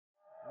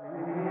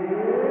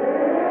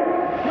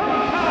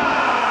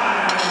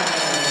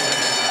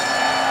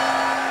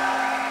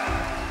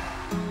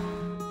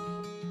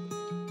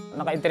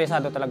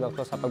Pinaka-interesado talaga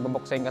ako sa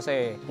pagboboxing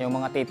kasi yung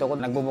mga tito ko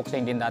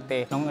nagboboxing din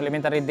dati. Nung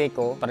elementary day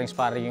ko,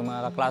 sparring yung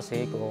mga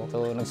kaklase ko.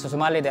 So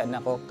nagsusumali din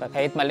ako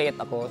kahit maliit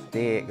ako.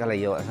 Di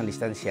kalayo ang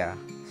distansya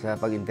sa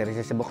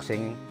pag-interesa sa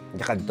boxing.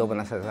 Jakadto pa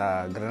na sa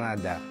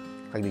Granada,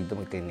 kag dito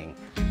mag-training.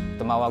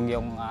 Tumawag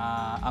yung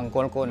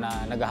uncle ko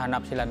na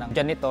naghahanap sila ng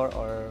janitor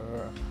or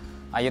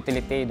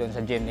utility doon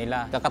sa gym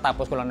nila.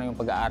 Kakatapos ko lang na yung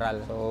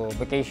pag-aaral. So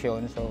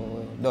vacation,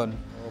 so doon.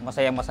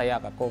 Masayang-masaya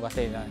ako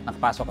kasi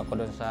nakapasok ako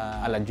doon sa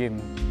gym.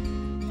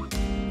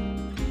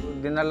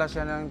 Dinala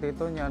siya ng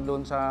tito niya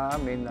doon sa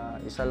amin na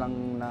isa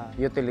lang na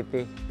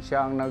utility.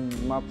 Siya ang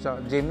nag-map sa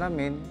gym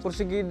namin.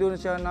 Pursige doon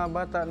siya na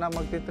bata na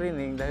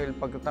magti-training dahil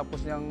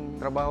pagkatapos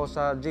niyang trabaho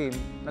sa gym,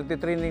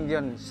 nagti-training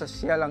diyan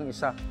siya lang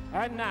isa.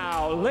 And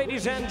now,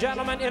 ladies and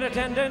gentlemen in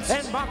attendance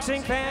and boxing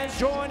fans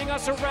joining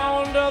us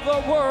around the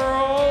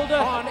world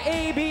on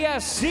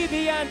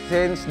ABS-CBN.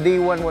 Since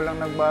day one walang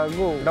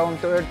nagbago. Down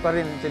to earth pa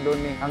rin si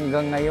Donnie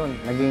hanggang ngayon.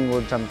 Naging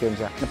world champion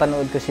siya.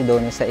 Napanood ko si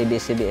Donnie sa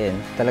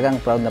ABS-CBN. Talagang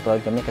proud na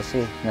proud kami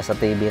kasi nasa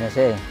TV na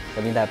siya eh.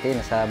 Kami dati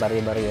nasa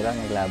baryo-baryo lang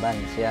naglaban.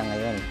 Siya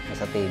ngayon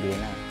nasa TV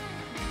na.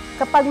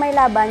 Kapag may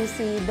laban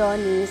si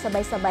Donnie,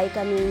 sabay-sabay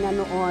kami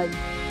nanood.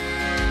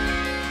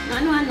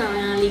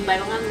 Nalibay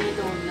ko kami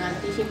doon.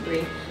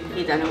 Siyempre,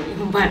 kita naman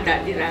yung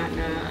bata dira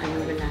na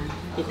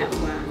kita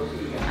ko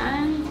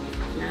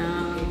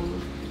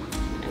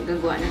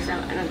nagagawa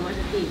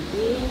sa TV.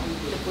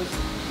 Tapos,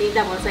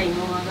 kita ko sa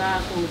inyo mga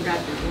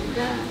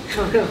kongrata.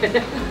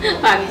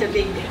 Pagi sa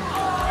TV.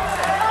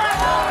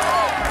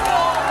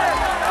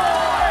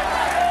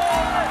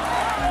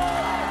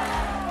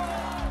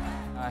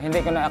 Hindi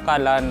ko na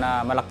akala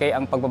na malaki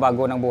ang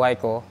pagbabago ng buhay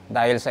ko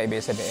dahil sa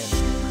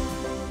ABS-CBN.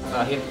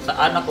 Kahit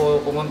saan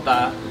ako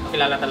pumunta,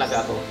 makilala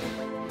talaga ako.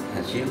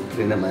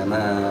 Siyempre naman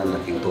na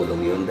laking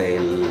tulong yun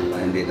dahil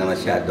hindi na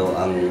masyado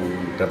ang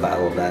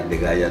trabaho na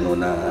bigaya no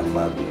na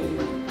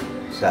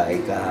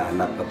magsaing ka,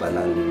 hanap ka pa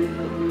ng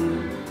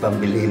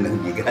pambili ng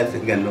bigas,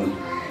 gano'n.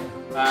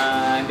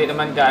 Hindi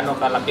naman gaano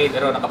kalaki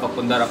pero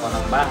nakapagpundar ako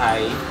ng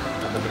bahay,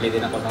 nakabili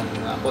din ako ng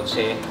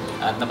kotse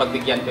at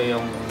napagbigyan ko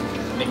yung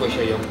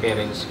negosyo yung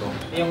parents ko.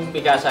 Yung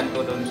bigasan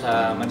ko doon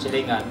sa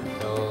Mansilingan,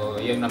 so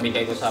yung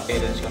namigay ko sa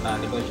parents ko na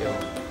negosyo,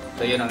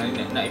 so yun ang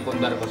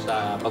naipundar ko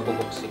sa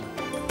pagbuboksing.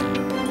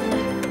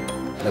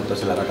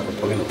 Nagpasalamat ako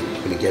po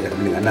Panginoon. Pinigyan na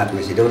kami ng anak na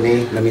si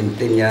Donnie,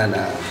 na-maintain niya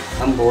na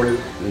humble,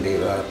 hindi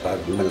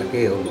pag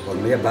malaki o pag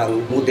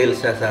mayabang, model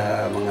siya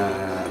sa mga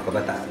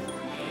kabataan.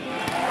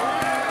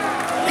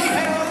 He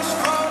hails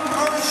from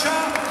Persia,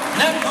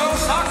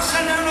 Negros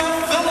Occidental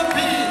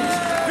Philippines.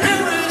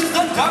 Here is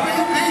the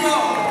WBO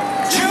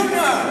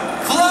Junior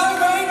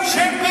Flyweight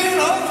Champion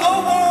of the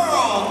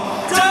World,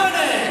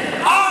 Donnie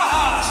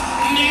Ahas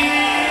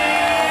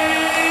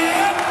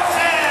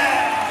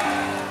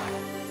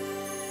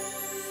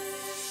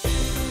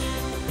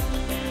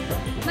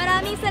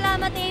Maraming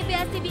salamat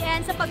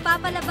ABS-CBN sa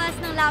pagpapalabas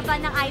ng laban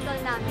ng idol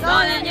namin.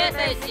 Donnie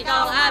Nietes,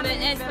 ikaw ang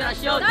aming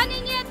inspirasyon.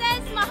 Donnie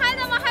Nietes, mahal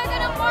na mahal ka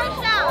ng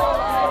Porsche!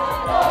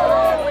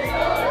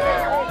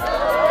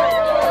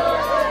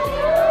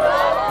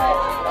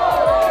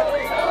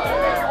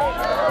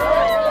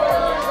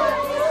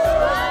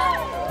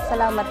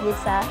 Salamat din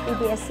sa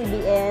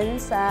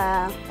ABS-CBN sa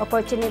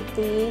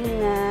opportunity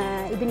na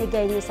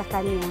ibinigay niyo sa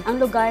kanya.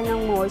 Ang lugar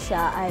ng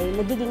Morsha ay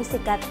nagiging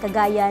sikat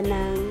kagaya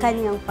ng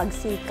kanyang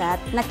pagsikat.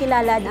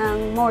 Nakilala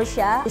ng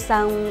Morsha,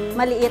 isang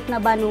maliit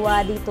na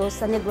banwa dito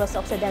sa Negros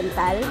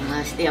Occidental.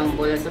 Stay ang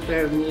bola sa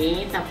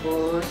permi,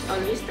 tapos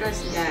always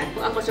trust God.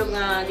 Kung ako sa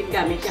nga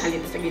gamit siya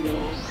halito sa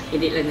Ginoo,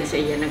 hindi lang na sa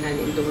iya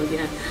nanghalin doon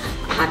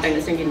hatang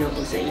na sa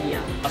Ginoo sa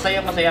iya.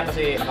 Masaya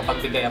kasi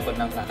nakapagbigay ako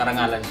ng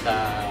karangalan sa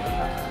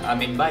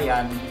aming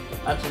bayan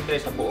at siyempre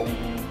sa buong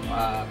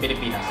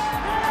Pilipinas.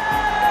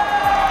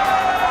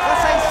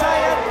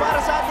 Kasaysayan para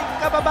sa ating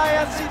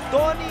kababayan si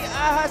Donnie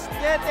Ahas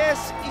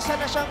Nietes. Isa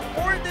na siyang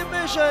 4th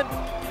Division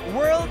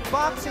World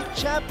Boxing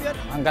Champion.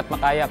 Hanggat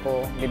makaya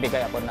ko,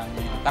 bibigay ako ng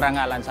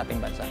karangalan sa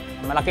ating bansa.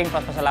 Malaking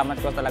pasasalamat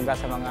ko talaga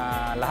sa mga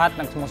lahat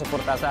ng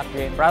sumusuporta sa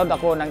akin. Proud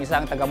ako ng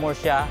isang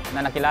taga-Morsha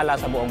na nakilala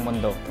sa buong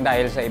mundo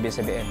dahil sa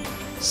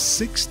ABS-CBN.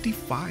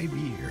 65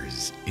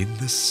 years in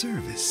the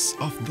service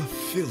of the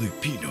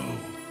Filipino.